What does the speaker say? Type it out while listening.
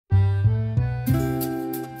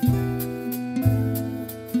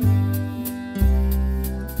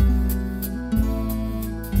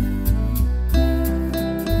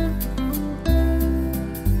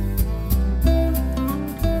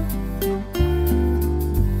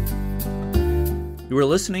You are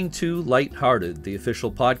listening to Lighthearted, the official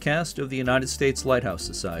podcast of the United States Lighthouse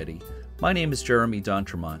Society. My name is Jeremy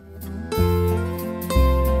D'Entremont.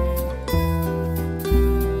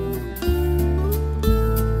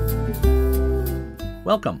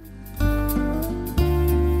 Welcome.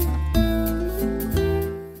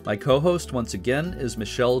 My co-host once again is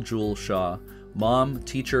Michelle Jewel Shaw, mom,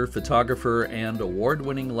 teacher, photographer, and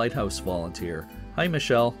award-winning Lighthouse volunteer. Hi,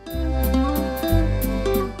 Michelle.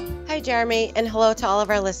 Hi, Jeremy, and hello to all of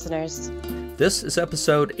our listeners. This is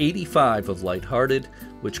episode 85 of Lighthearted,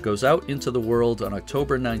 which goes out into the world on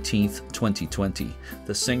October 19th, 2020.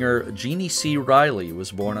 The singer Jeannie C. Riley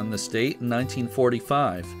was born on this date in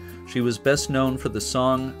 1945. She was best known for the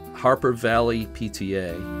song Harper Valley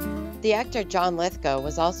PTA. The actor John Lithgow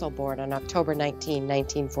was also born on October 19,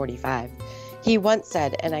 1945. He once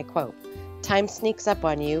said, and I quote, "Time sneaks up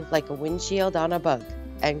on you like a windshield on a bug,"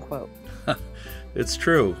 end quote. It's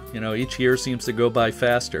true. Each year seems to go by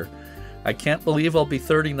faster. I can't believe I'll be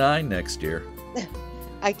 39 next year.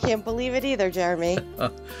 I can't believe it either, Jeremy.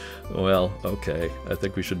 Well, okay. I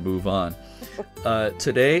think we should move on.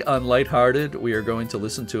 Today on Lighthearted, we are going to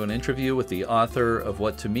listen to an interview with the author of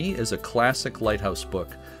what to me is a classic lighthouse book,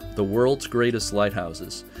 The World's Greatest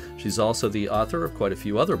Lighthouses. She's also the author of quite a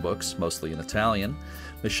few other books, mostly in Italian.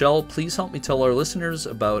 Michelle, please help me tell our listeners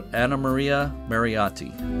about Annamaria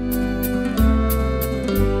Mariotti.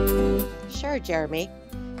 Sure, Jeremy.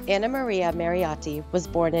 Annamaria Mariotti was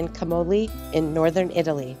born in Camogli in northern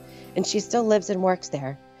Italy, and she still lives and works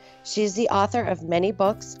there. She is the author of many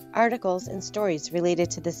books, articles, and stories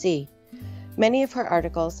related to the sea. Many of her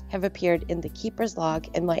articles have appeared in the Keeper's Log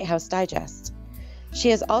and Lighthouse Digest. She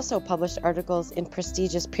has also published articles in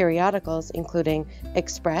prestigious periodicals including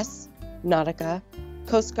Express, Nautica,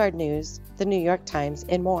 Coast Guard News, The New York Times,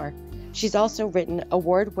 and more. She's also written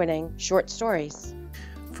award-winning short stories.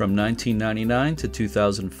 From 1999 to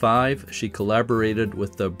 2005, she collaborated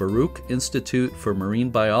with the Baruch Institute for Marine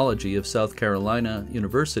Biology of South Carolina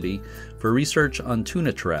University for research on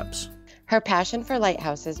tuna traps. Her passion for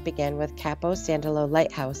lighthouses began with Capo Sandalo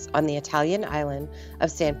Lighthouse on the Italian island of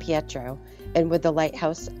San Pietro and with the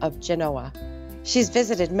Lighthouse of Genoa. She's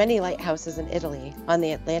visited many lighthouses in Italy, on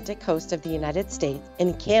the Atlantic coast of the United States,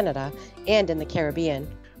 in Canada, and in the Caribbean.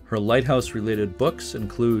 Her lighthouse-related books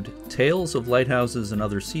include Tales of Lighthouses and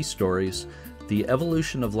Other Sea Stories, The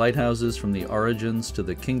Evolution of Lighthouses from the Origins to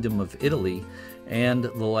the Kingdom of Italy, and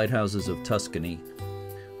The Lighthouses of Tuscany.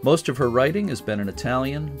 Most of her writing has been in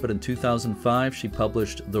Italian, but in 2005 she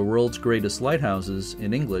published The World's Greatest Lighthouses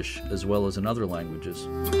in English as well as in other languages.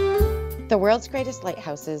 The World's Greatest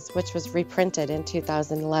Lighthouses, which was reprinted in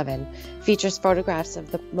 2011, features photographs of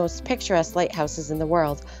the most picturesque lighthouses in the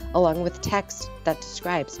world, along with text that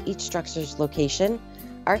describes each structure's location,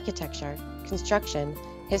 architecture, construction,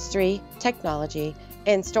 history, technology,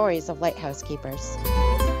 and stories of lighthouse keepers.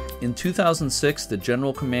 In 2006, the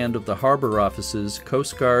General Command of the Harbor Offices,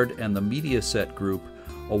 Coast Guard, and the Mediaset Group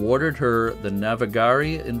awarded her the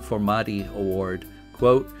NAVIGARE Informati Award,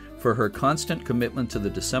 quote, for her constant commitment to the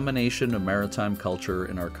dissemination of maritime culture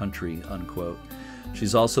in our country, unquote.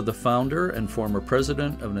 She's also the founder and former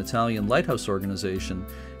president of an Italian lighthouse organization,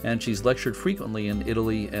 and she's lectured frequently in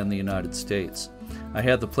Italy and the United States. I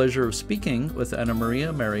had the pleasure of speaking with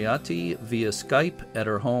Annamaria Mariotti via Skype at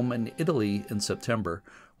her home in Italy in September.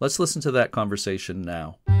 Let's listen to that conversation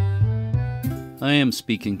now. I am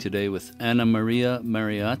speaking today with Annamaria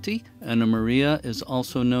Mariotti. Annamaria is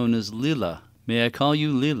also known as Lila. May I call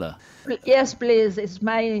you Lila? Yes, please. It's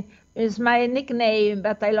my nickname,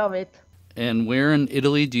 but I love it. And where in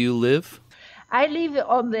Italy do you live? I live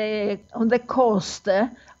on the coast,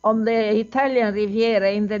 on the Italian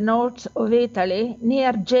Riviera in the north of Italy,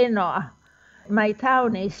 near Genoa. My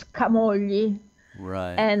town is Camogli.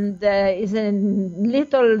 Right. And it's a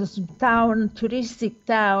little town, touristic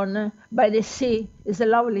town by the sea. It's a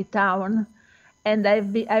lovely town. And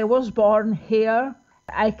I was born here.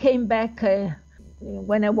 I came back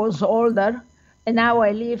when I was older, and now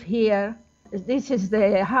I live here. This is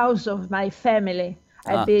the house of my family.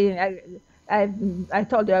 I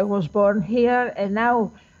told you I was born here, and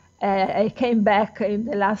now I came back in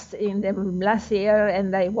the last year,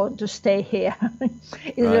 and I want to stay here.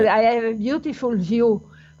 Right. I have a beautiful view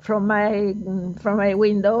from my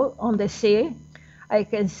window on the sea. I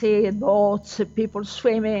can see boats, people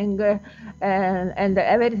swimming, and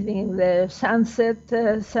everything, the sunset,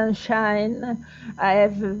 sunshine. I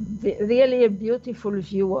have really a beautiful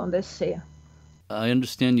view on the sea. I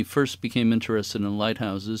understand you first became interested in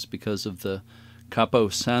lighthouses because of the Capo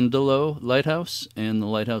Sandalo Lighthouse and the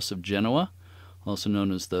Lighthouse of Genoa, also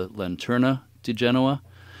known as the Lanterna di Genoa.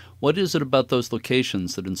 What is it about those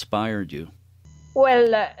locations that inspired you?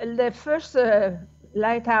 Well, the first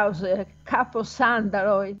lighthouse, Capo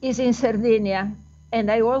Sandalo, is in Sardinia,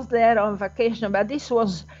 and I was there on vacation, but this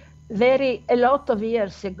was a lot of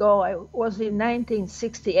years ago. I was in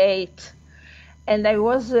 1968, and I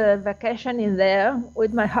was vacationing there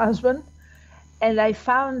with my husband, and I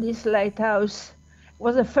found this lighthouse. It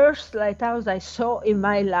was the first lighthouse I saw in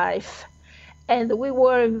my life, and we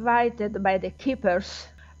were invited by the keepers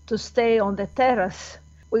to stay on the terrace.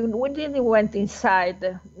 We didn't went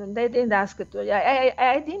inside. They didn't ask to.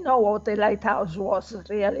 I didn't know what a lighthouse was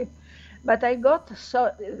really, but I got so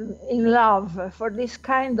in love for this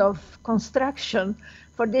kind of construction,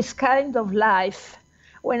 for this kind of life.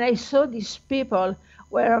 When I saw these people,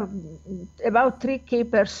 were about 3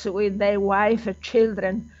 keepers with their wife and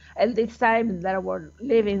children. At this time, they were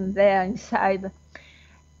living there inside,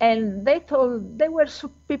 and they were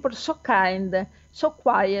people so kind, so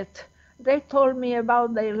quiet. They told me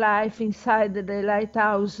about their life inside the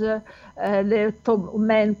lighthouse. The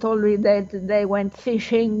men told me that they went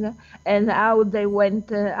fishing and how they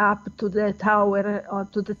went up to the tower or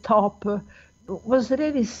to the top. It was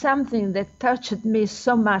really something that touched me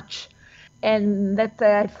so much. And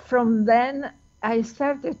that from then I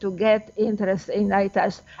started to get interested in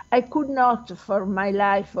lighthouse. I could not, for my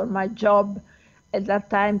life, for my job at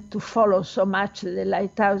that time, to follow so much the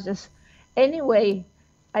lighthouses. Anyway,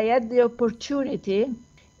 I had the opportunity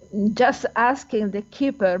just asking the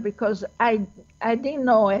keeper, because I didn't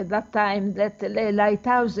know at that time that the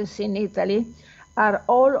lighthouses in Italy are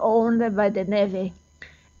all owned by the Navy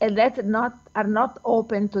and that are not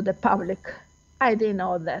open to the public. I didn't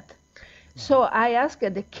know that. So I asked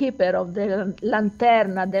the keeper of the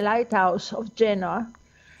Lanterna, the lighthouse of Genoa,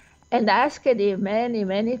 and asked him many,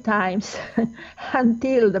 many times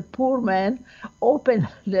until the poor man opened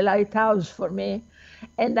the lighthouse for me.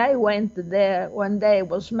 And I went there one day. It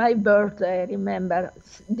was my birthday, I remember.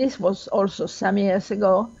 This was also some years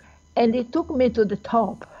ago. And he took me to the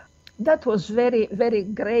top. That was very, very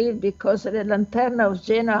great, because the Lanterna of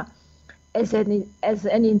Genoa as an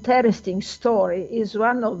interesting story. Is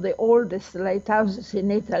one of the oldest lighthouses in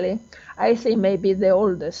Italy. I think maybe the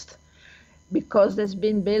oldest, because it's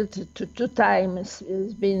been built 2 times.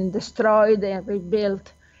 It's been destroyed and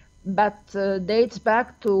rebuilt, but dates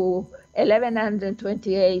back to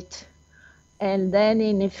 1128 and then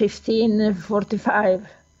in 1545.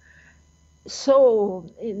 So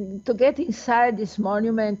to get inside this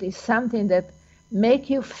monument is something that make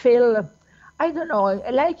you feel, I don't know,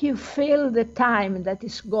 like you feel the time that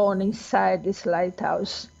is gone inside this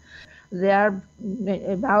lighthouse. There are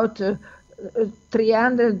about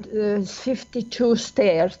 352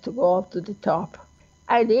 stairs to go up to the top.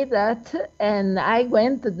 I did that, and I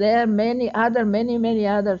went there many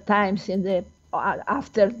other times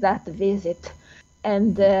after that visit.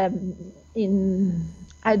 And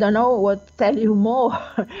I don't know what to tell you more,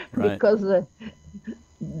 Right. because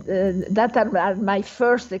that are my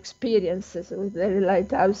first experiences with the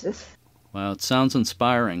lighthouses. Wow, it sounds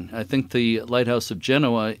inspiring. I think the Lighthouse of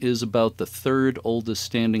Genoa is about the 3rd oldest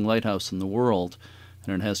standing lighthouse in the world,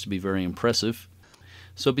 and it has to be very impressive.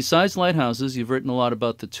 So besides lighthouses, you've written a lot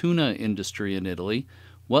about the tuna industry in Italy.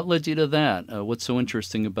 What led you to that? What's so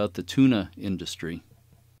interesting about the tuna industry?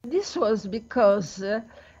 This was because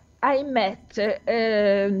I met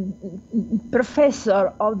a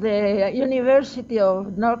professor of the University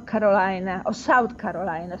of South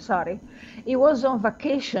Carolina, sorry. He was on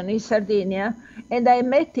vacation in Sardinia, and I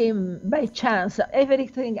met him by chance.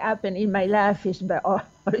 Everything happened in my life is by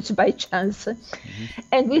chance. Mm-hmm.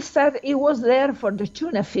 And he was there for the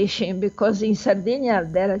tuna fishing, because in Sardinia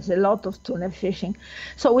there is a lot of tuna fishing.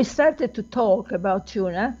 So we started to talk about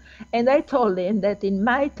tuna, and I told him that in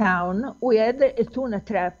my town we had a tuna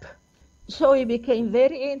trap. So he became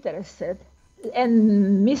very interested.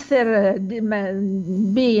 And Mr.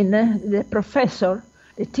 Bean, the professor,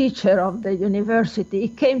 the teacher of the university, he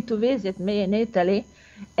came to visit me in Italy,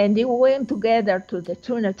 and we went together to the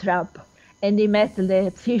tuna trap, and he met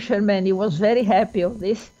the fisherman. He was very happy of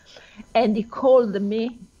this, and he called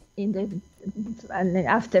me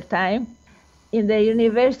after time in the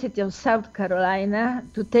University of South Carolina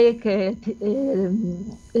to take a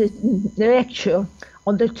lecture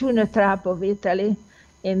on the tuna trap of Italy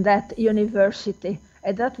in that university.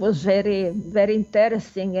 And that was very, very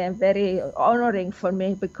interesting and very honoring for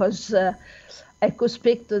me, because I could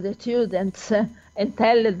speak to the students and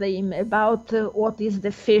tell them about what is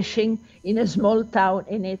the fishing in a small town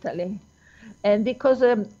in Italy. And because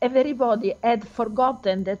everybody had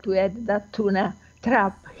forgotten that we had that tuna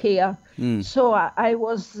trap here. So I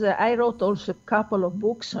wrote also a couple of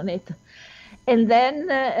books on it. And then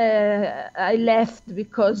I left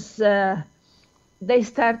because they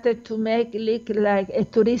started to make it like a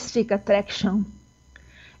touristic attraction.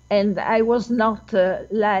 And I was not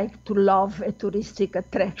like to love a touristic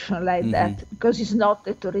attraction like that, because it's not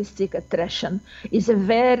a touristic attraction. It's a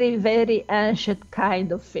very, very ancient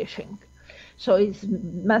kind of fishing. So it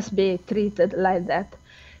must be treated like that.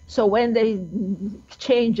 So when they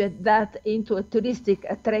changed that into a touristic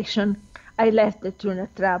attraction, I left the tuna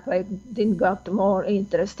trap. I didn't got more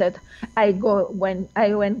interested. I went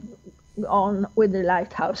on with the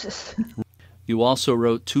lighthouses. You also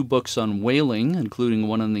wrote 2 books on whaling, including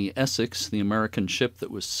one on the Essex, the American ship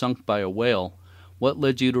that was sunk by a whale. What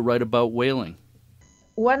led you to write about whaling?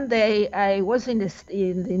 One day I was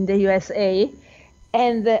in the USA,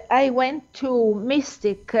 and I went to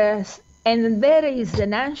Mystic, and there is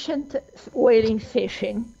an ancient whaling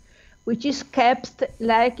fishing, which is kept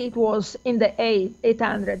like it was in the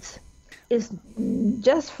 800s. It's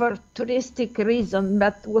just for touristic reason,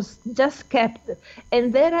 but was just kept.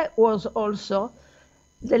 And there was also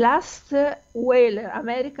the last whaler,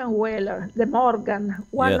 American whaler, the Morgan,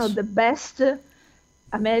 one of the best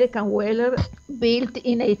American whaler, built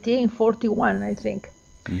in 1841, I think.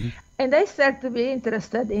 And I started to be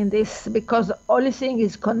interested in this because only thing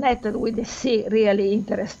is connected with the sea really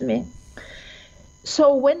interests me.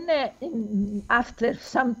 So when after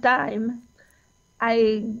some time,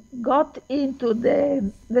 I got into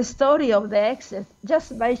the story of the Essex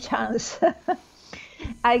just by chance.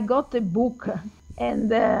 I got a book,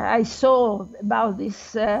 and I saw about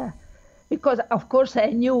this because, of course,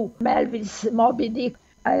 I knew Melville's Moby Dick.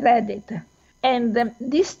 I read it. And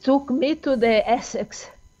this took me to the Essex.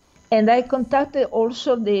 And I contacted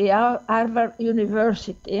also the Harvard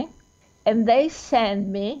University, and they sent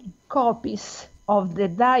me copies of the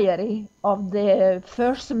diary of the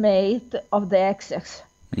first mate of the Essex,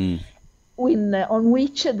 on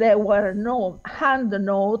which there were no hand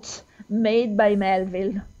notes made by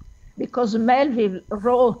Melville, because Melville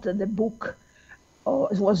wrote the book,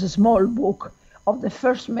 or it was a small book, of the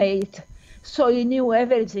first mate, so he knew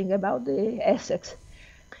everything about the Essex.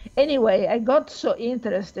 Anyway, I got so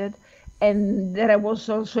interested, and there was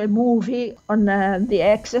also a movie on the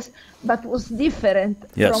Essex, but was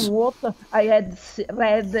different from what I had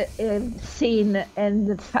read, seen,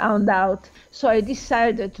 and found out. So I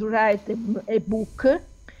decided to write a book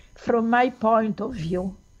from my point of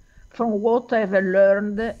view, from what I've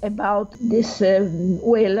learned about this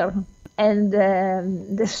whaler. And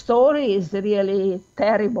the story is really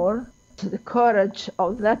terrible. The courage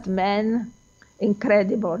of that man,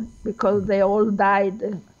 incredible, because they all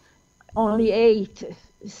died. Only 8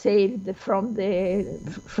 saved from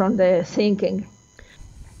the sinking.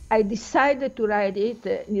 I decided to write it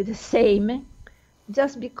the same,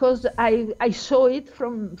 just because I saw it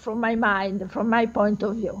from my mind, from my point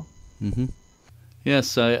of view.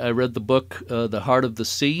 Yes, I read the book The Heart of the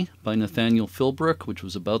Sea by Nathaniel Philbrook, which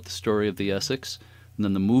was about the story of the Essex, and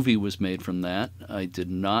then the movie was made from that. I did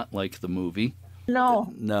not like the movie.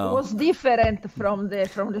 No, it was different from the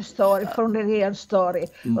story, from the real story.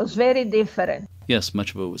 It was very different. Yes,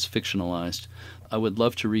 much of it was fictionalized. I would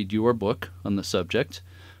love to read your book on the subject,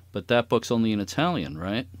 but that book's only in Italian,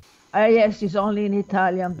 right? Yes, it's only in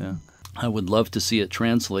Italian. Yeah. I would love to see it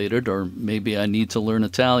translated, or maybe I need to learn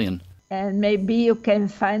Italian. And maybe you can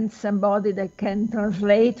find somebody that can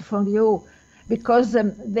translate for you, because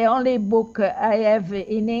the only book I have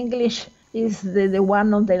in English is the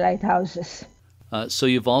one on the lighthouses. So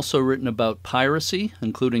you've also written about piracy,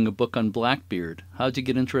 including a book on Blackbeard. How did you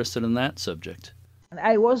get interested in that subject?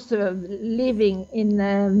 I was living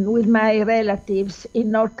with my relatives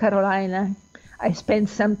in North Carolina. I spent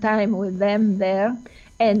some time with them there.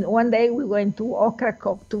 And one day we went to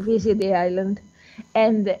Ocracoke to visit the island.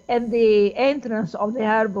 And at the entrance of the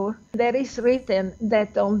harbor, there is written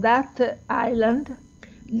that on that island,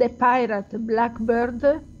 the pirate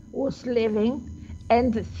Blackbeard was living.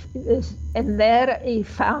 And there he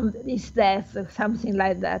found his death, something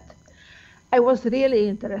like that. I was really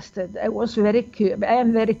interested. I was very curious. I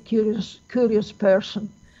am a very curious person.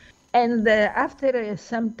 And after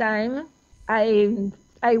some time, I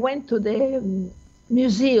went to the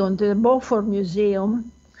museum, to the Beaufort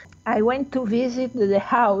Museum. I went to visit the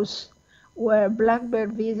house where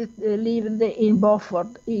Blackbeard lived in Beaufort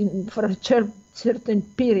for a certain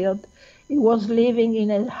period. He was living in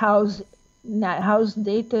a house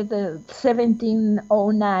dated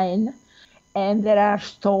 1709, and there are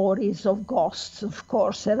stories of ghosts, of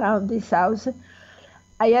course, around this house.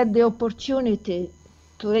 I had the opportunity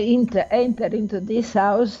to enter into this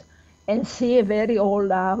house and see a very old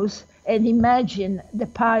house and imagine the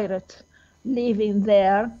pirate living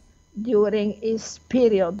there during his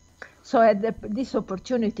period. So I had this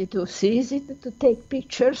opportunity to seize it, to take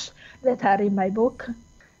pictures that are in my book.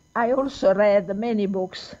 I also read many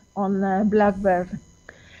books on blackbird,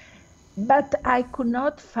 but I could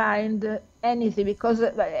not find anything, because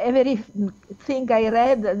everything I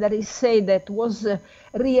read that is said that was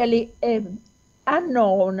really an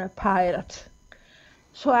unknown pirate.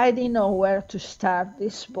 So I didn't know where to start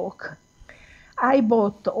this book. I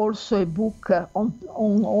bought also a book on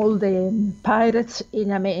all the pirates in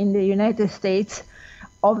the United States,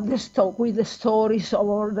 with the stories of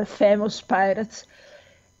all the famous pirates.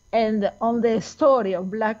 And on the story of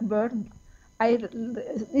Blackbird,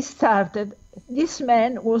 this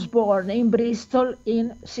man was born in Bristol in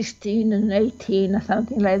 1618,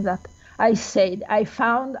 something like that. I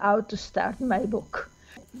found out to start my book.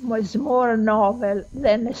 It was more a novel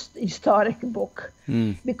than a historic book,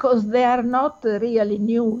 because they are not really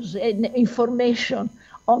news and information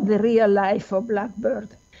on the real life of Blackbird.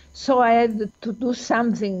 So I had to do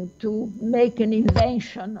something to make an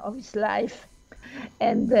invention of his life,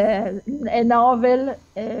 and a novel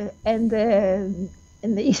and the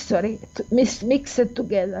history, mix it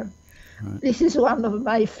together. Right. This is one of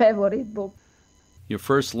my favorite books. Your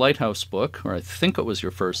first Lighthouse book, or I think it was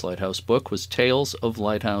your first Lighthouse book, was Tales of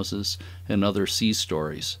Lighthouses and Other Sea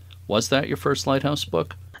Stories. Was that your first Lighthouse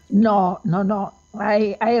book? No.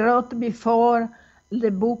 I wrote before the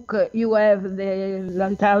book. You have the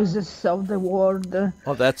Lighthouses of the World.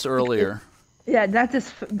 Oh, that's earlier. Yeah,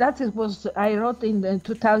 I wrote in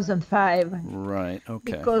 2005. Right,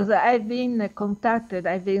 okay. Because I've been contacted,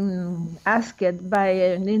 I've been asked by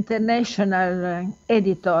an international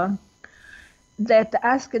editor that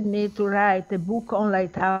asked me to write a book on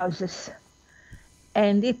lighthouses.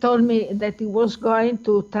 And he told me that he was going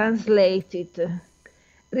to translate it.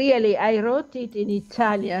 Really, I wrote it in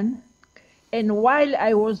Italian, and while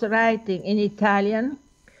I was writing in Italian,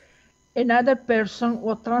 another person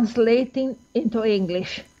was translating into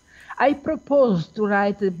English. I proposed to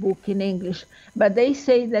write the book in English, but they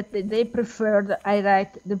say that they preferred I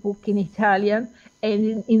write the book in Italian,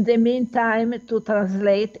 and in the meantime to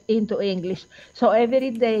translate into English. So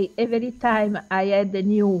every time I had a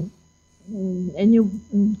new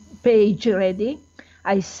page ready,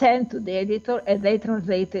 I sent to the editor and they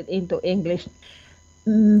translated into English.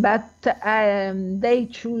 But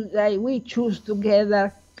we choose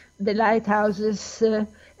together the lighthouses.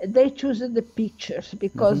 They choose the pictures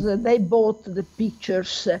because they bought the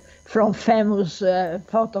pictures from famous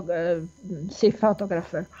sea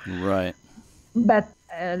photographer. Right. But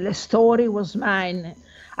the story was mine.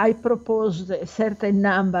 I proposed a certain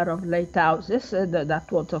number of lighthouses that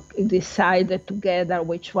was decided together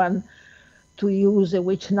which one to use and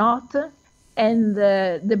which not. And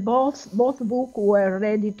both books were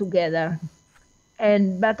ready together.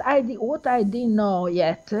 But what I didn't know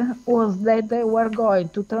yet was that they were going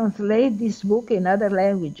to translate this book in other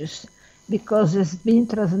languages, because it's been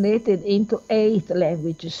translated into 8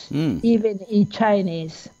 languages, even in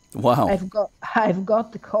Chinese. Wow! I've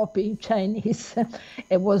got the copy in Chinese.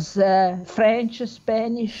 It was French,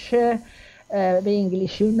 Spanish,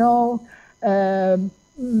 English,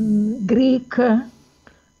 Greek.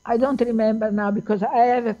 I don't remember now because I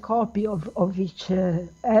have a copy of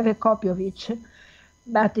each.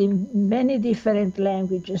 But in many different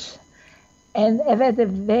languages, and I've had a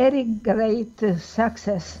very great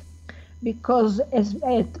success, because as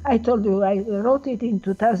I told you, I wrote it in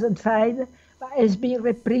 2005. It's been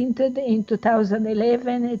reprinted in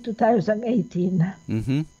 2011 and 2018.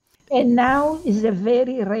 And now is a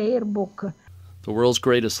very rare book. The World's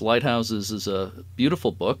Greatest Lighthouses is a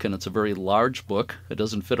beautiful book, and it's a very large book. It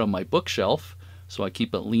doesn't fit on my bookshelf, so I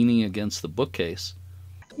keep it leaning against the bookcase.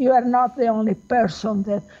 You are not the only person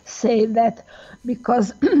that say that,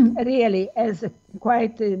 because really is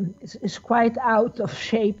quite out of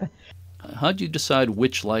shape. How did you decide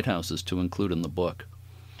which lighthouses to include in the book?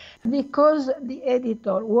 Because the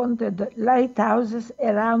editor wanted lighthouses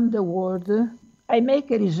around the world. I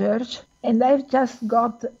make a research, and I've just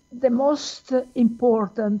got the most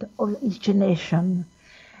important of each nation.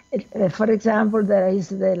 For example, there is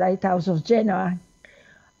the Lighthouse of Genoa,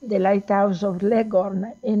 the Lighthouse of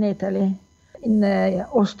Leghorn in Italy. In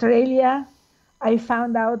Australia, I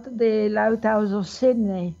found out the Lighthouse of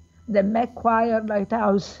Sydney, the Macquarie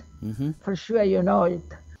Lighthouse. For sure you know it.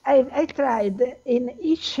 I tried in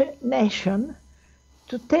each nation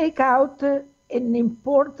to take out an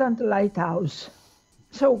important lighthouse.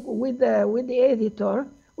 So with the editor,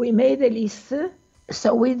 we made a list,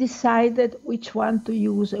 so we decided which one to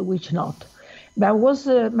use and which not. But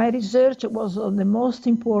my research was on the most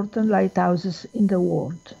important lighthouses in the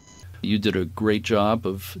world. You did a great job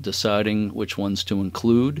of deciding which ones to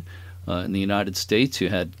include. In the United States, you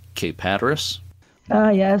had Cape Hatteras.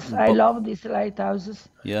 Yes, I love these lighthouses.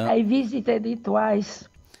 Yeah. I visited it twice.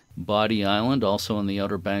 Body Island, also on the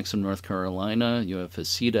Outer Banks of North Carolina. You have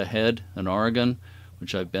Heceta Head in Oregon,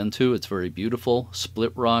 which I've been to. It's very beautiful.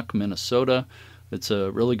 Split Rock, Minnesota. It's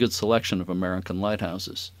a really good selection of American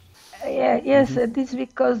lighthouses. Yes, it is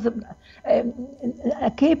because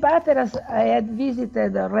Cape Hatteras I had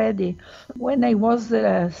visited already. When I was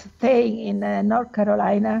staying in North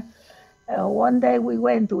Carolina, one day we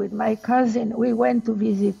went with my cousin, we went to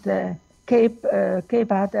visit Cape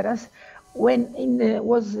Hatteras when he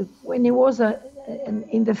was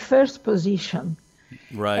in the first position.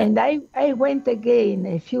 Right. And I went again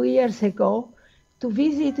a few years ago to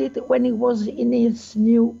visit it when he was in his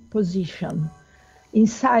new position.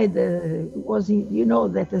 Inside,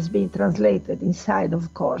 that has been translated inside,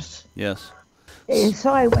 of course. Yes. And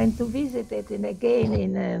so I went to visit it again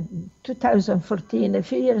in 2014, a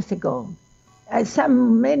few years ago.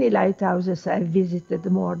 Many lighthouses I visited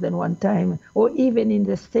more than one time, or even in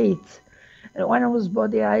the States. One was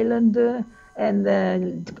Body Island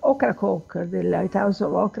and Ocracoke, the lighthouse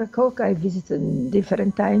of Ocracoke, I visited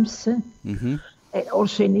different times. Mm-hmm. And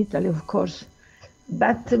also in Italy, of course.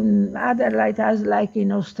 But other lighthouses, like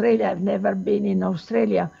in Australia, I've never been in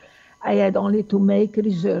Australia. I had only to make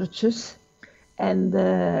researches. And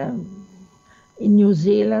in New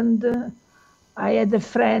Zealand, I had a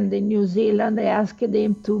friend in New Zealand. I asked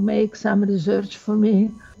him to make some research for me.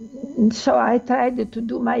 And so I tried to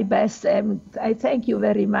do my best. And I thank you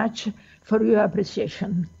very much for your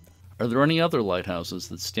appreciation. Are there any other lighthouses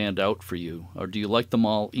that stand out for you, or do you like them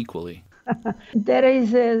all equally? There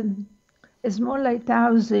is a small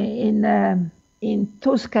lighthouse in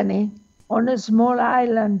Tuscany, on a small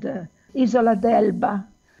island, Isola d'Elba.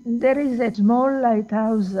 There is a small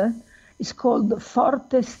lighthouse, it's called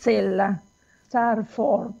Forte Stella, Star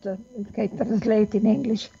Fort, okay, translate in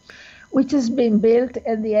English, which has been built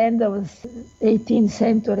at the end of the 18th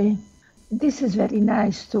century. This is very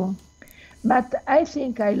nice too. But I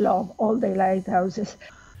think I love all the lighthouses.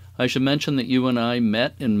 I should mention that you and I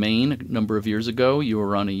met in Maine a number of years ago. You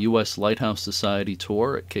were on a U.S. Lighthouse Society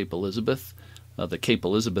tour at Cape Elizabeth, the Cape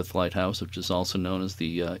Elizabeth Lighthouse, which is also known as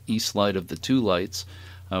the East Light of the Two Lights.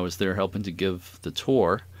 I was there helping to give the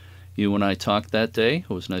tour. You and I talked that day.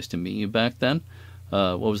 It was nice to meet you back then.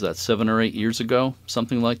 What was that, 7 or 8 years ago?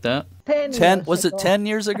 Something like that? 10 was it 10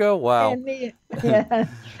 years ago? Wow. Yeah,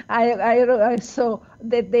 I saw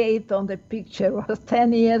the date on the picture was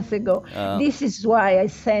 10 years ago. This is why I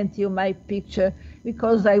sent you my picture,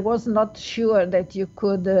 because I was not sure that you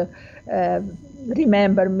could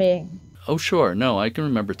remember me. Oh, sure. No, I can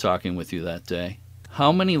remember talking with you that day.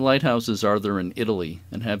 How many lighthouses are there in Italy,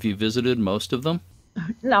 and have you visited most of them?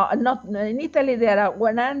 No, not in Italy. There are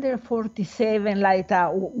 147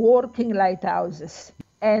 working lighthouses.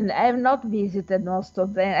 And I have not visited most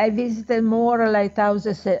of them. I visited more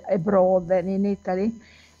lighthouses abroad than in Italy,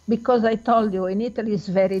 because I told you, in Italy it's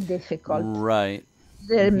very difficult. Right.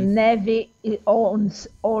 The Navy owns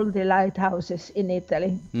all the lighthouses in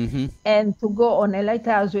Italy. Mm-hmm. And to go on a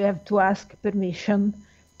lighthouse, you have to ask permission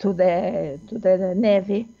to the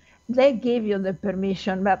Navy. They give you the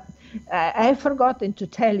permission, but I've forgotten to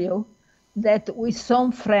tell you that with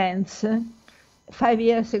some friends, 5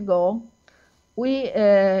 years ago, we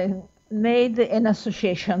made an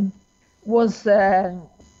association. Was the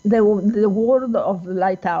world of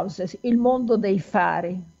lighthouses, Il Mondo dei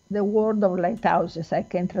Fari, the world of lighthouses, I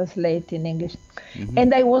can translate in English. Mm-hmm.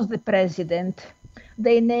 And I was the president.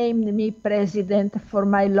 They named me president for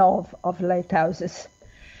my love of lighthouses.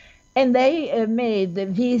 And they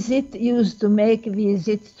used to make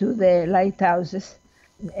visits to the lighthouses.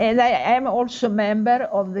 And I am also a member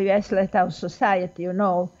of the U.S. Lighthouse Society, you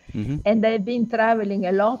know, and I've been traveling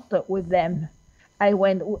a lot with them.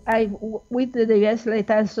 With the U.S.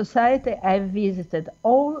 Lighthouse Society, I visited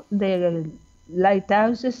all the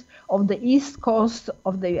lighthouses of the east coast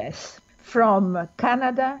of the U.S., from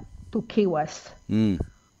Canada to Key West.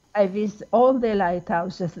 I visited all the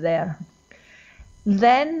lighthouses there.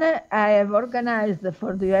 Then I have organized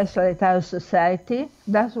for the U.S. Lighthouse Society,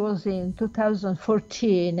 that was in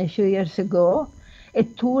 2014, a few years ago, a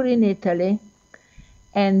tour in Italy.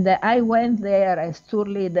 And I went there as tour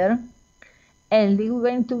leader, and we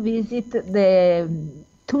went to visit the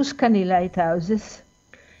Tuscany lighthouses,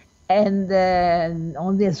 and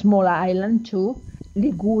on the small island too,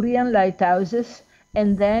 Ligurian lighthouses,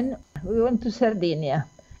 and then we went to Sardinia.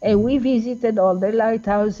 And we visited all the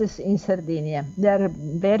lighthouses in Sardinia. They are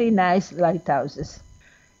very nice lighthouses.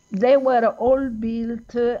 They were all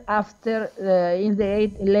built after in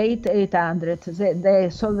the late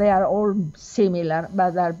 800s. So they are all similar,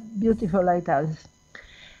 but are beautiful lighthouses.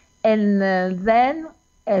 And then,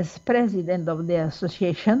 as president of the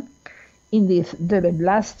association, in the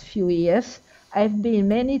last few years, I've been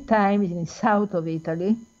many times in south of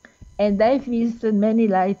Italy, and I've visited many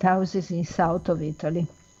lighthouses in south of Italy.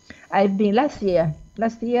 I've been last year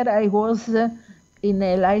I was in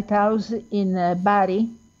a lighthouse in Bari,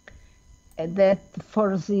 that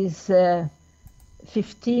for this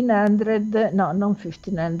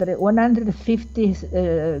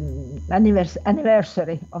 150th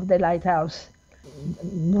anniversary of the lighthouse.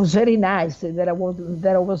 It was very nice. There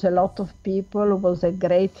was a lot of people. It was a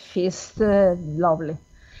great feast, lovely.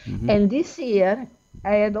 Mm-hmm. And this year,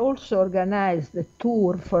 I had also organized a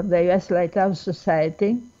tour for the U.S. Lighthouse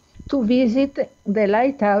Society to visit the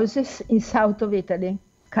lighthouses in south of Italy,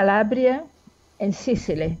 Calabria and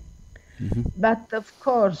Sicily. Mm-hmm. But of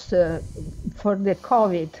course, for the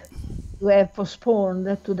COVID, we have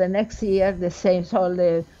postponed to the next year the same. So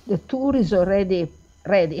the tour is already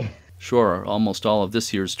ready. Sure, almost all of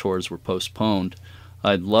this year's tours were postponed.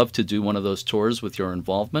 I'd love to do one of those tours with your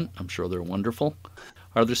involvement. I'm sure they're wonderful.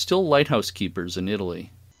 Are there still lighthouse keepers in Italy?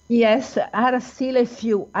 Yes, there are still a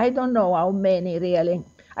few. I don't know how many really.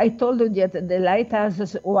 I told you that the lighthouse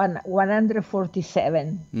is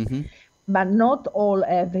 147, mm-hmm. but not all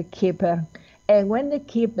have a keeper. And when the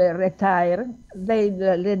keeper retires,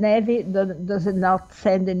 the Navy does not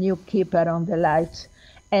send a new keeper on the lights,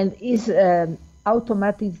 and is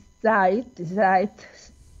automatic. Right?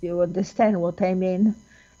 You understand what I mean?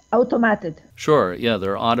 Automated. Sure, yeah,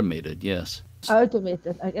 they're automated, yes.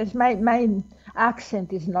 Automated. I guess my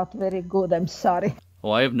accent is not very good, I'm sorry.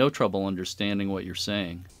 Oh, I have no trouble understanding what you're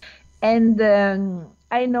saying. And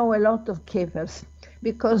I know a lot of keepers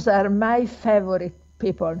because they are my favorite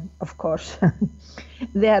people, of course.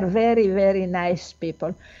 They are very, very nice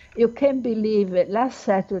people. You can believe it, last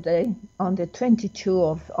Saturday, on the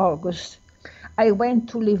 22nd of August, I went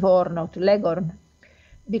to Livorno, to Leghorn,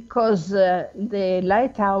 because the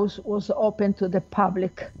lighthouse was open to the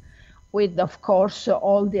public with, of course,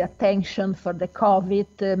 all the attention for the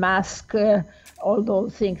COVID, mask, all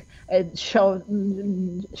those things, a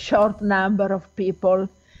short number of people.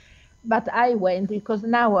 But I went because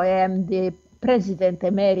now I am the president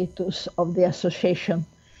emeritus of the association.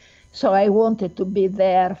 So I wanted to be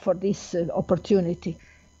there for this opportunity.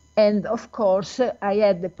 And of course, I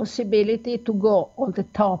had the possibility to go on the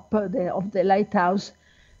top of the lighthouse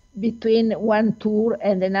between one tour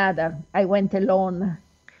and another. I went alone.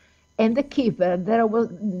 And the keeper, there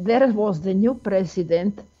was the new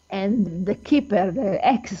president and the keeper, the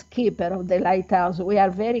ex-keeper of the lighthouse. We are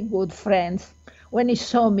very good friends. When he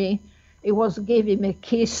saw me, he was giving me a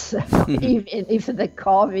kiss, even if the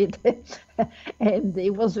COVID. And I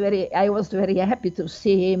was very happy to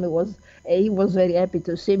see him. He was very happy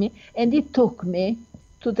to see me. And he took me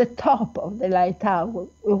to the top of the lighthouse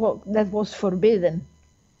that was forbidden.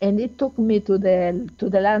 And he took me to the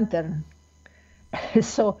lantern.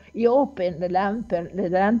 So he opened the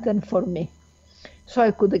lantern for me. So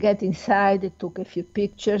I could get inside. He took a few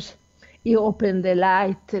pictures. He opened the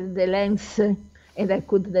light, the lens, and I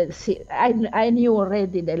could see. I knew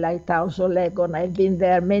already the lighthouse of Leghorn. I've been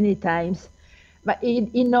there many times. But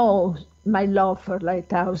he knows my love for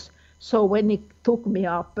lighthouse. So when he took me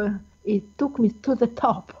up, he took me to the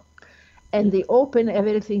top. And he opened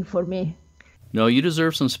everything for me. No, you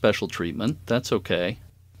deserve some special treatment. That's okay.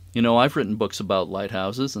 You know, I've written books about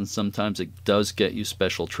lighthouses, and sometimes it does get you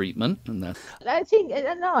special treatment. And that. I think,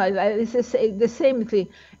 no, it's the same thing.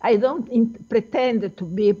 I don't pretend to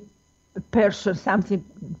be a person, something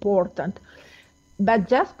important. But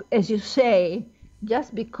just as you say,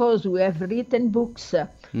 just because we have written books,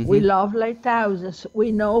 we love lighthouses,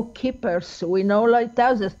 we know keepers, we know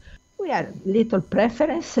lighthouses, we have little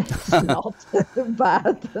preferences, not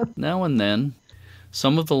bad. Now and then,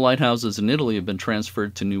 some of the lighthouses in Italy have been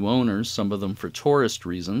transferred to new owners, some of them for tourist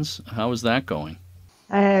reasons. How is that going?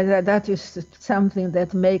 That is something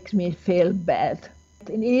that makes me feel bad.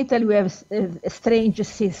 In Italy, we have a strange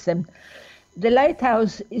system. The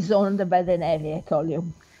lighthouse is owned by the Navy, I told you.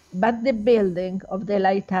 But the building of the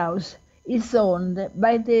lighthouse is owned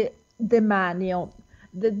by the demanio.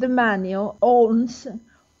 The demanio owns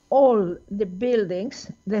all the buildings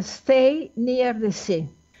that stay near the sea.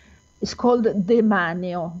 It's called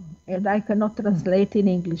demanio, and I cannot translate in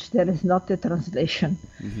English. There is not a translation.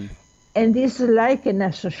 Mm-hmm. And it's like an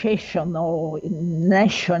association or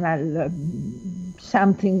national,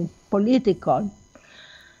 something political,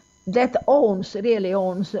 that really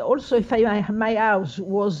owns. Also, if my house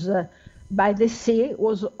was by the sea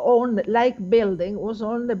was owned, like building, was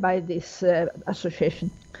owned by this association.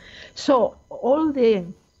 So all the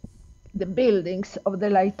buildings of the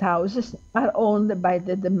lighthouses are owned by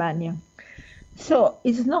the Demanio. So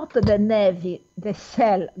it's not the Navy that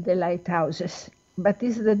sell the lighthouses, but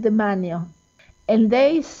it's the Demanio. And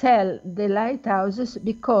they sell the lighthouses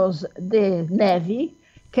because the Navy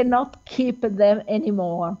cannot keep them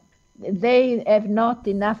anymore. They have not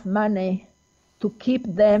enough money to keep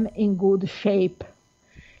them in good shape.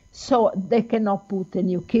 So they cannot put a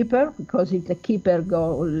new keeper, because if the keeper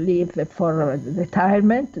leave for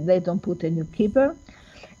retirement, they don't put a new keeper.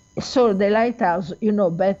 So the lighthouse, you know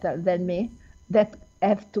better than me, that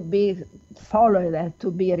have to be followed, have to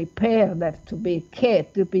be repaired, have to be cared,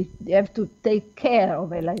 you have to take care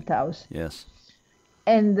of a lighthouse. Yes.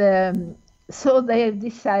 And so they have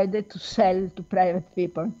decided to sell to private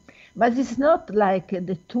people. But it's not like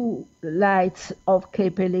the two lights of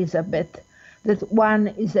Cape Elizabeth, that one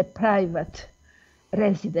is a private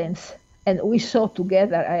residence. And we saw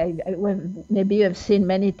together, maybe you have seen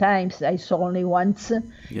many times, I saw only once.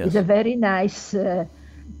 Yes. It's a very nice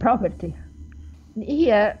property.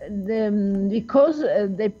 Here, because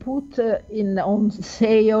they put on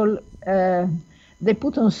sale,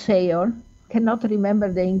 cannot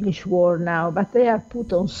remember the English word now, but they are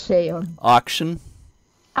put on sale. Auction?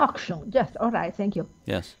 Auction, just, all right, thank you.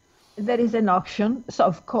 Yes. There is an auction, so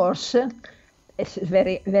of course, it's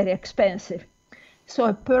very, very expensive. So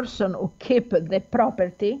a person who keeps the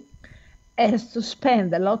property has to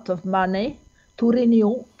spend a lot of money to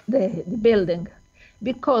renew the building,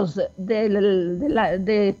 because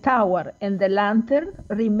the tower and the lantern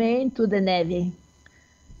remain to the Navy.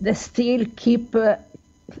 They still keep the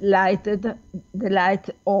light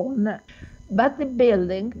on, but the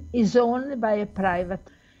building is owned by a private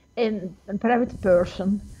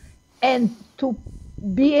person, and to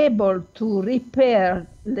be able to repair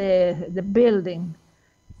the building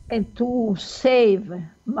and to save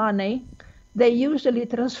money, they usually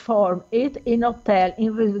transform it in hotel,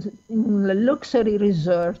 in luxury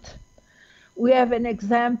resort. We have an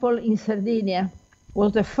example in Sardinia,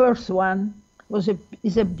 was the first one,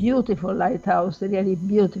 is a beautiful lighthouse, really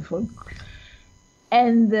beautiful.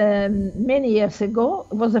 And many years ago,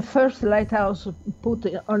 it was the first lighthouse put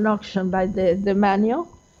on auction by the Demanio,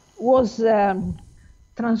 was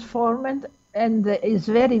transformed, and is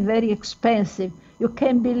very, very expensive. You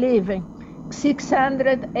can believe it.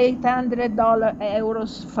 $600,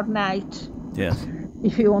 $800 for night. Yes.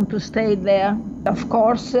 If you want to stay there. Of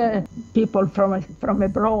course, people from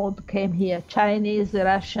abroad came here, Chinese,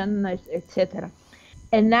 Russian, etc.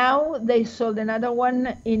 And now they sold another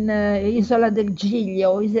one in Isola del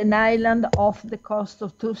Giglio, is an island off the coast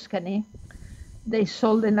of Tuscany. They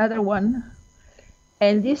sold another one.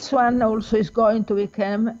 And this one also is going to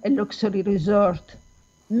become a luxury resort.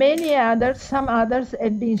 Some others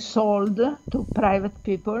have been sold to private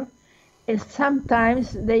people, and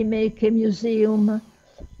sometimes they make a museum,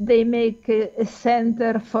 they make a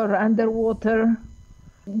center for underwater.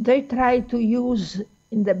 They try to use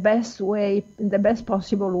in the best way, in the best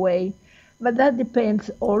possible way, but that depends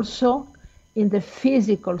also in the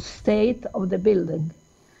physical state of the building.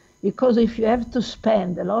 Because if you have to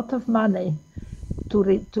spend a lot of money to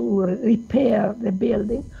repair the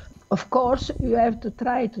building, of course, you have to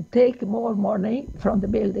try to take more money from the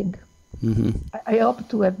building. Mm-hmm. I hope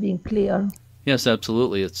to have been clear. Yes,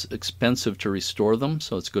 absolutely. It's expensive to restore them,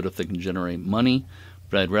 so it's good if they can generate money.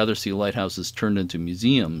 But I'd rather see lighthouses turned into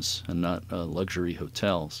museums and not luxury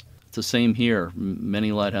hotels. It's the same here.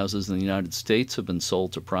 Many lighthouses in the United States have been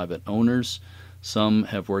sold to private owners. Some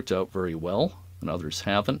have worked out very well, and others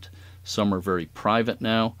haven't. Some are very private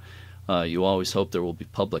now. You always hope there will be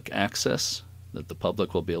public access, that the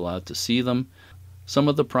public will be allowed to see them. Some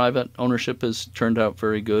of the private ownership has turned out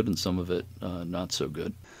very good, and some of it not so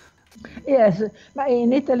good. Yes, but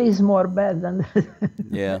in Italy is more bad than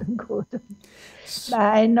good. But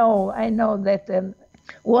I know that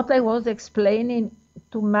what I was explaining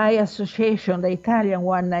to my association, the Italian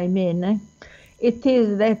one I mean, it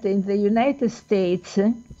is that in the United States,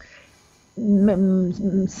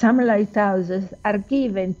 some lighthouses are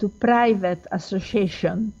given to private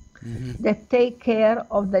associations that take care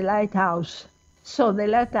of the lighthouse. So the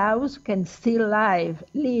lighthouse can still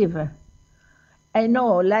live. I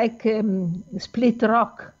know, like Split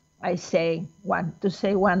Rock, I say one,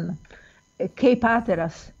 Cape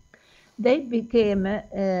Hatteras. They became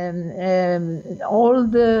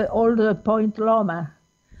old Point Loma.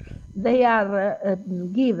 They are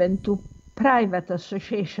given to private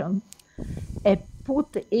association and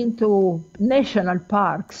put into national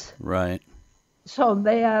parks. Right. So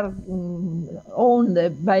they are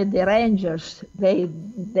owned by the rangers. They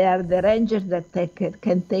are the rangers that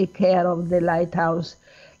can take care of the lighthouse.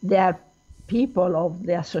 They are people of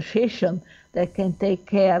the association that can take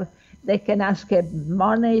care. They can ask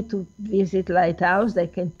money to visit lighthouse. They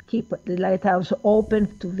can keep the lighthouse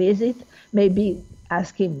open to visit. Maybe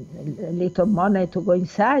asking a little money to go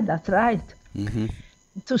inside. That's right. Mm-hmm.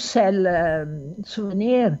 To sell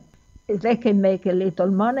souvenir. They can make a little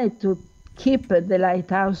money to keep the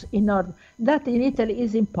lighthouse in order. That in Italy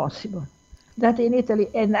is impossible. That in Italy,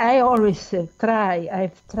 and I always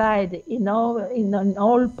I've tried in an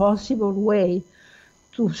all possible way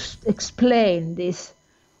to explain this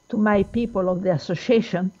to my people of the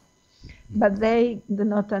association, but they do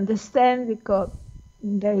not understand because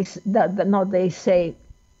they say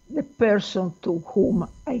the person to whom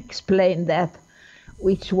I explained that,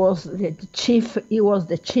 which was the chief, he was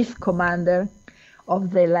the chief commander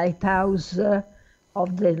of the lighthouse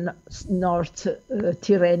of the North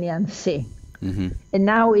Tyrrhenian Sea. Mm-hmm. And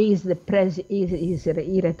now he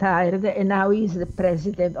retired, and now he's the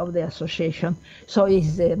president of the association. So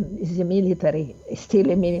he's a military,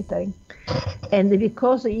 still a military. And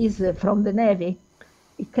because he's from the Navy,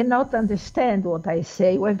 he cannot understand what I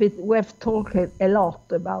say. We've talked a lot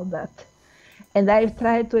about that. And I've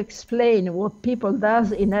tried to explain what people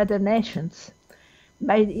does in other nations,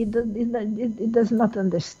 but it does not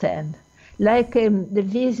understand. Like the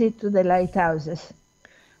visit to the lighthouses.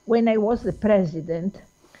 When I was the president,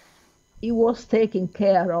 he was taking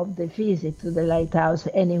care of the visit to the lighthouse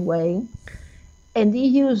anyway, and he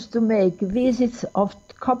used to make visits of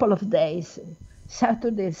a couple of days,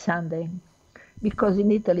 Saturday, Sunday, because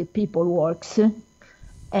in Italy people works,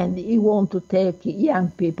 and he want to take young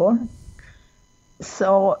people,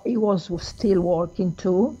 so he was still working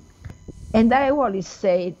too. And I always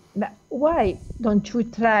say, why don't you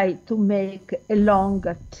try to make a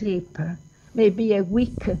longer trip? Maybe a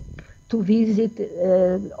week to visit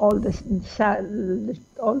all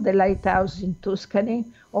the lighthouses in Tuscany,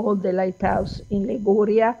 all the lighthouses in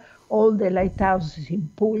Liguria, all the lighthouses in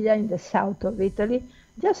Puglia, in the south of Italy,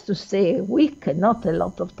 just to stay a week, not a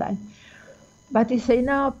lot of time. But he say,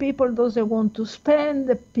 no, people doesn't want to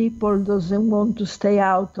spend, people doesn't want to stay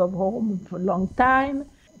out of home for a long time.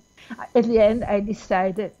 At the end, I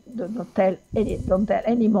decided don't tell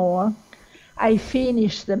anymore. I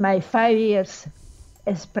finished my 5 years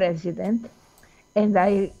as president, and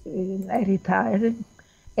I retired.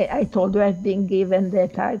 I told you I've been given the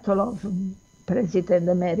title of President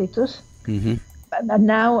Emeritus. Mm-hmm. But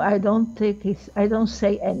now I don't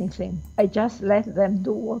say anything. I just let them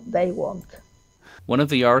do what they want. One of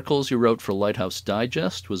the articles you wrote for Lighthouse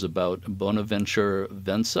Digest was about Bonaventure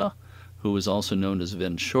Venza, who is also known as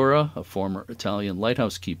Ventura, a former Italian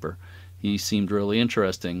lighthouse keeper. He seemed really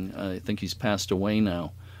interesting. I think he's passed away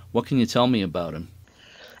now. What can you tell me about him?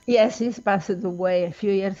 Yes, he's passed away a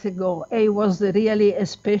few years ago. He was really a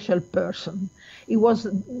special person. He was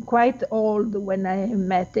quite old when I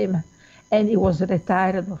met him, and he was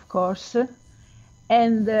retired, of course.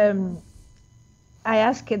 And I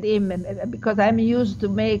asked him, because I'm used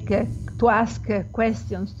to ask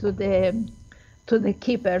questions to the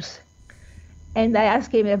keepers, and I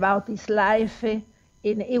asked him about his life.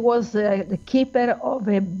 He was the keeper of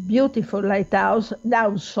a beautiful lighthouse,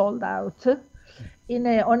 now sold out,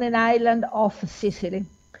 on an island off Sicily.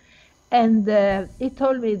 And he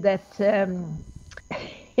told me that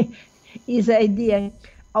his idea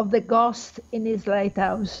of the ghost in his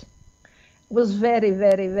lighthouse was very,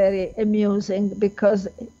 very, very amusing, because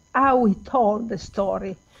how he told the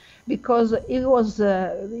story, because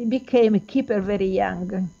he became a keeper very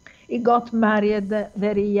young. He got married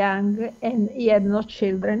very young, and he had no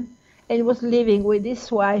children, and he was living with his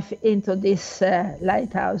wife into this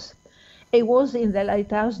lighthouse. He was in the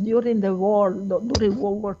lighthouse during World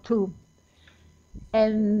War II.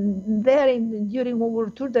 And during World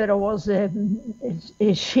War II, there was a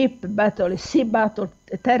ship battle, a sea battle,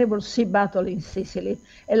 a terrible sea battle in Sicily.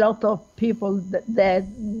 A lot of people that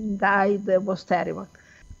died. It was terrible.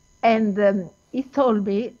 And he told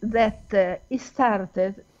me that he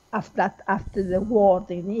started after the war,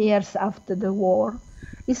 in years after the war,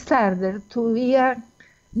 he started to hear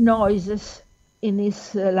noises in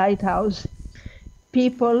his lighthouse,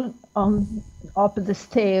 people up the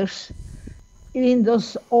stairs,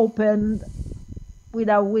 windows open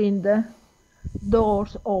without window,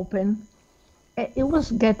 doors open. He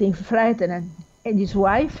was getting frightened, and his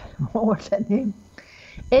wife more than him.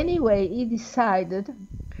 Anyway, he decided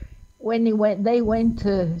when they went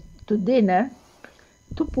to dinner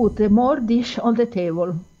to put more dish on the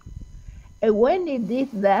table. And when he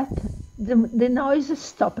did that, the noise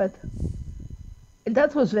stopped.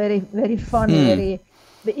 That was very, very funny.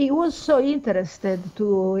 He was so interested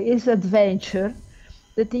to his adventure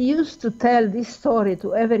that he used to tell this story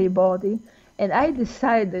to everybody. And I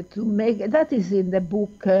decided to make, that is in the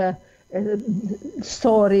book,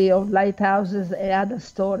 story of lighthouses, another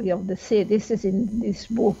story of the sea. This is in this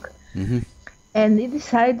book. And he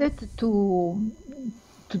decided to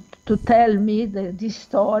tell me this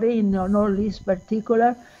story in all this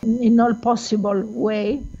particular, in all possible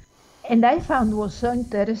way. And I found it was so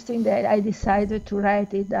interesting that I decided to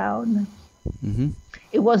write it down.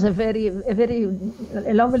 It was a very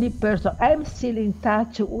lovely person. I'm still in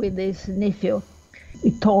touch with his nephew.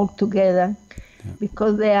 We talk together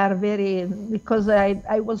because they are because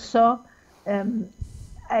I was so,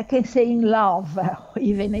 I can say in love,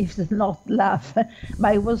 even if it's not love, but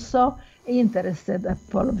I was so interested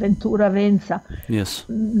for Ventura Venza. Yes.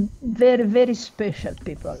 Very, very special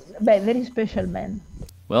people, very special men.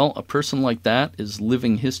 Well, a person like that is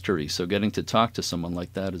living history, so getting to talk to someone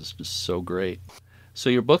like that is just so great. So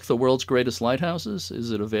your book, The World's Greatest Lighthouses,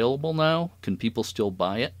 is it available now? Can people still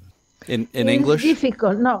buy it? In English? It's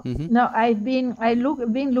difficult. No, no. I've been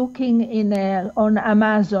looking on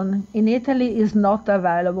Amazon. In Italy, is not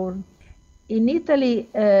available. In Italy,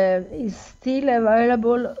 is still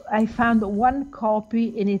available. I found one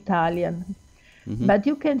copy in Italian, but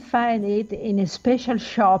you can find it in a special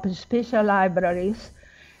shop, special libraries.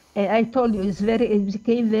 And I told you, it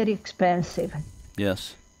became very expensive.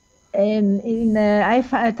 Yes. And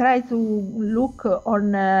I try to look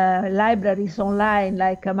on libraries online,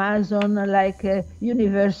 like Amazon, like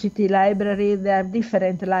University Library. There are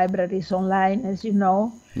different libraries online, as you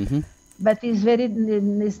know, but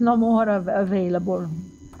it's no more available.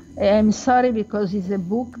 I'm sorry, because it's a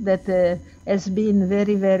book that has been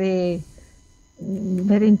very, very,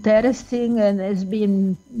 very interesting and has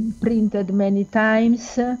been printed many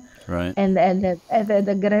times, right? And had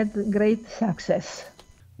a great success.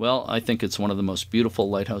 Well, I think it's one of the most beautiful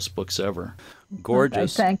lighthouse books ever.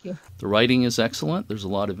 Gorgeous. Okay, thank you. The writing is excellent. There's a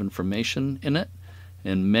lot of information in it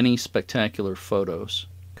and many spectacular photos.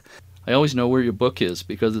 I always know where your book is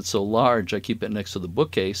because it's so large. I keep it next to the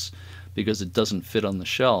bookcase because it doesn't fit on the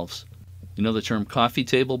shelves. You know the term coffee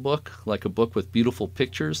table book, like a book with beautiful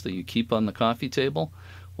pictures that you keep on the coffee table?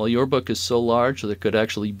 Well, your book is so large that it could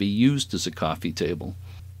actually be used as a coffee table.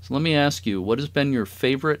 So let me ask you, what has been your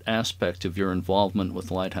favorite aspect of your involvement with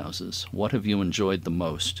lighthouses? What have you enjoyed the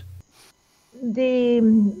most? The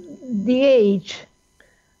age,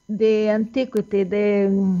 the antiquity,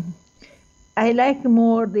 I like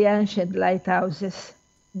more the ancient lighthouses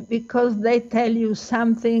because they tell you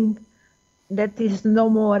something that is no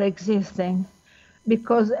more existing.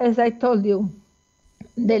 Because as I told you,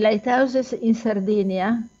 the lighthouses in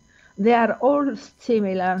Sardinia, they are all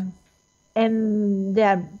similar. And they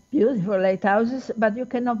are beautiful lighthouses, but you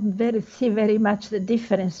cannot see very much the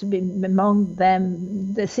difference among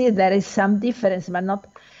them. There is some difference, but not.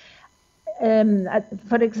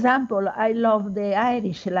 For example, I love the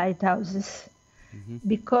Irish lighthouses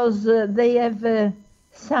because they have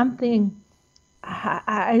something,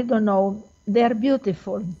 I don't know, they are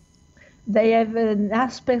beautiful. They have an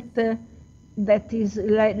aspect that is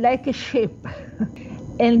like a ship.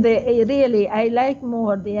 And really, I like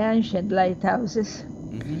more the ancient lighthouses.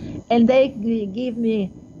 And they give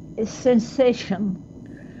me a sensation.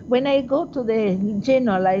 When I go to the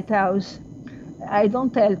Genoa lighthouse, I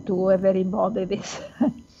don't tell to everybody this.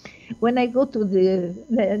 When I go to the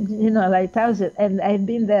Genoa lighthouse, and I've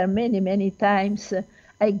been there many, many times,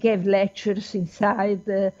 I gave lectures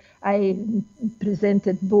inside, I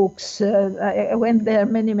presented books, I went there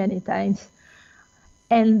many, many times.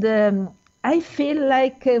 And I feel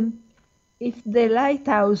like if the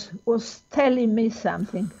lighthouse was telling me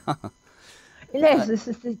something. Yes,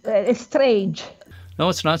 it's strange. No,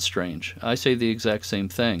 it's not strange. I say the exact same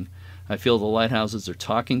thing. I feel the lighthouses are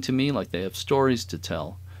talking to me like they have stories to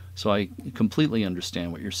tell. So I completely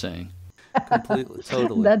understand what you're saying. Completely,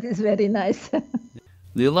 totally. That is very nice.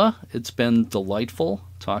 Lila, it's been delightful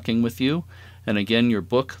talking with you. And again, your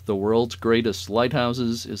book, The World's Greatest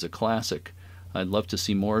Lighthouses, is a classic. I'd love to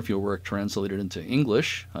see more of your work translated into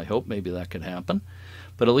English. I hope maybe that could happen.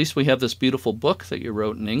 But at least we have this beautiful book that you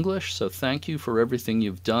wrote in English, so thank you for everything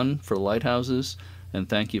you've done for lighthouses, and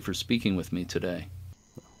thank you for speaking with me today.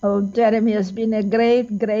 Oh, Jeremy, it's been a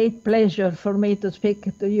great, great pleasure for me to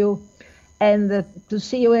speak to you and to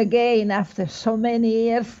see you again after so many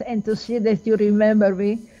years and to see that you remember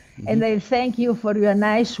me. And I thank you for your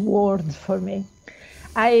nice words for me.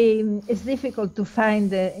 It's difficult to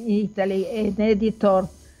find in Italy an editor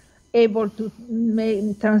able to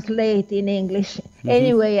translate in English.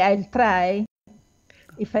 Anyway, I'll try.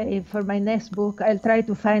 For my next book, I'll try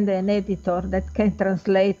to find an editor that can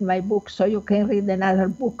translate my book so you can read another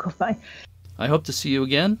book of mine. I hope to see you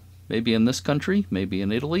again, maybe in this country, maybe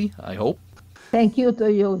in Italy, I hope. Thank you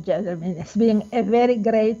to you, Jeremy. It's been a very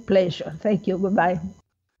great pleasure. Thank you. Goodbye.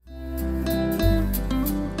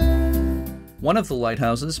 One of the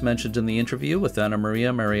lighthouses mentioned in the interview with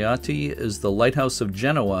Annamaria Mariotti is the Lighthouse of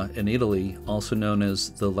Genoa in Italy, also known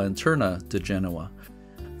as the Lanterna di Genoa.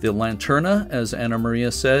 The Lanterna, as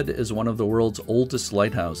Annamaria said, is one of the world's oldest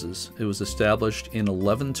lighthouses. It was established in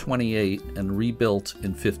 1128 and rebuilt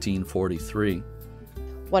in 1543.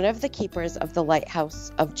 One of the keepers of the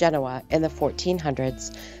Lighthouse of Genoa in the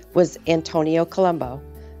 1400s was Antonio Colombo,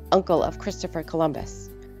 uncle of Christopher Columbus.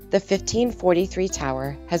 The 1543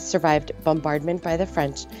 tower has survived bombardment by the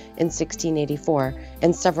French in 1684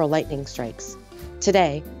 and several lightning strikes.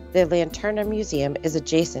 Today, the Lanterna Museum is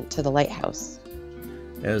adjacent to the lighthouse.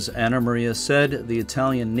 As Annamaria said, the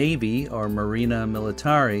Italian Navy, or Marina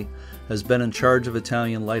Militare, has been in charge of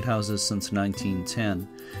Italian lighthouses since 1910.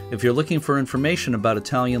 If you're looking for information about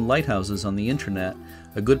Italian lighthouses on the internet,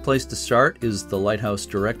 a good place to start is the Lighthouse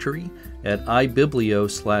directory at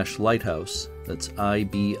ibiblio/lighthouse. That's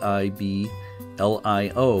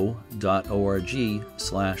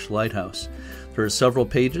ibiblio.org/lighthouse. There are several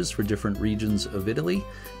pages for different regions of Italy,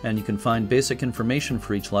 and you can find basic information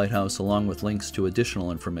for each lighthouse along with links to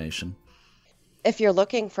additional information. If you're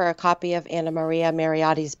looking for a copy of Annamaria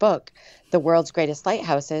Mariotti's book, The World's Greatest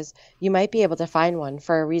Lighthouses, you might be able to find one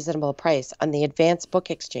for a reasonable price on the Advanced Book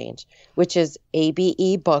Exchange, which is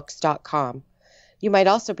abebooks.com. You might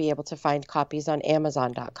also be able to find copies on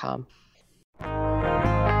amazon.com.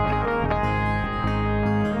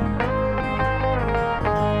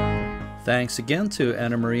 Thanks again to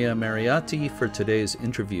Annamaria Mariotti for today's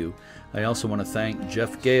interview. I also want to thank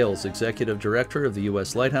Jeff Gales, Executive Director of the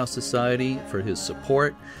U.S. Lighthouse Society, for his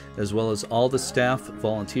support, as well as all the staff,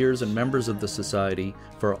 volunteers, and members of the Society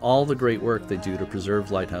for all the great work they do to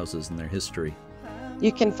preserve lighthouses and their history.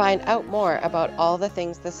 You can find out more about all the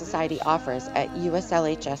things the Society offers at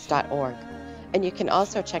uslhs.org. And you can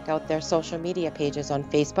also check out their social media pages on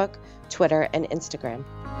Facebook, Twitter, and Instagram.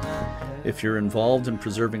 If you're involved in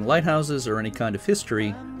preserving lighthouses or any kind of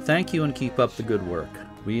history, thank you and keep up the good work.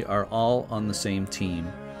 We are all on the same team.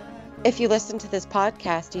 If you listen to this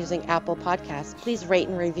podcast using Apple Podcasts, please rate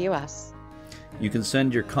and review us. You can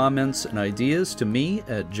send your comments and ideas to me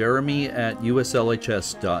at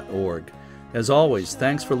jeremy@uslhs.org. As always,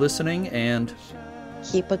 thanks for listening and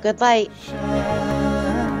keep a good light.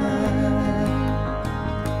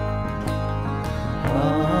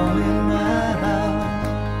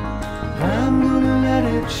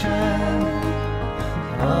 Shine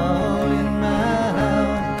all in my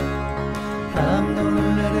house. I'm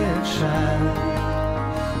gonna let it shine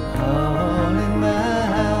all in my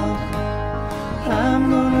house. I'm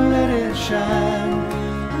gonna let it shine,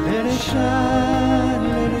 let it shine.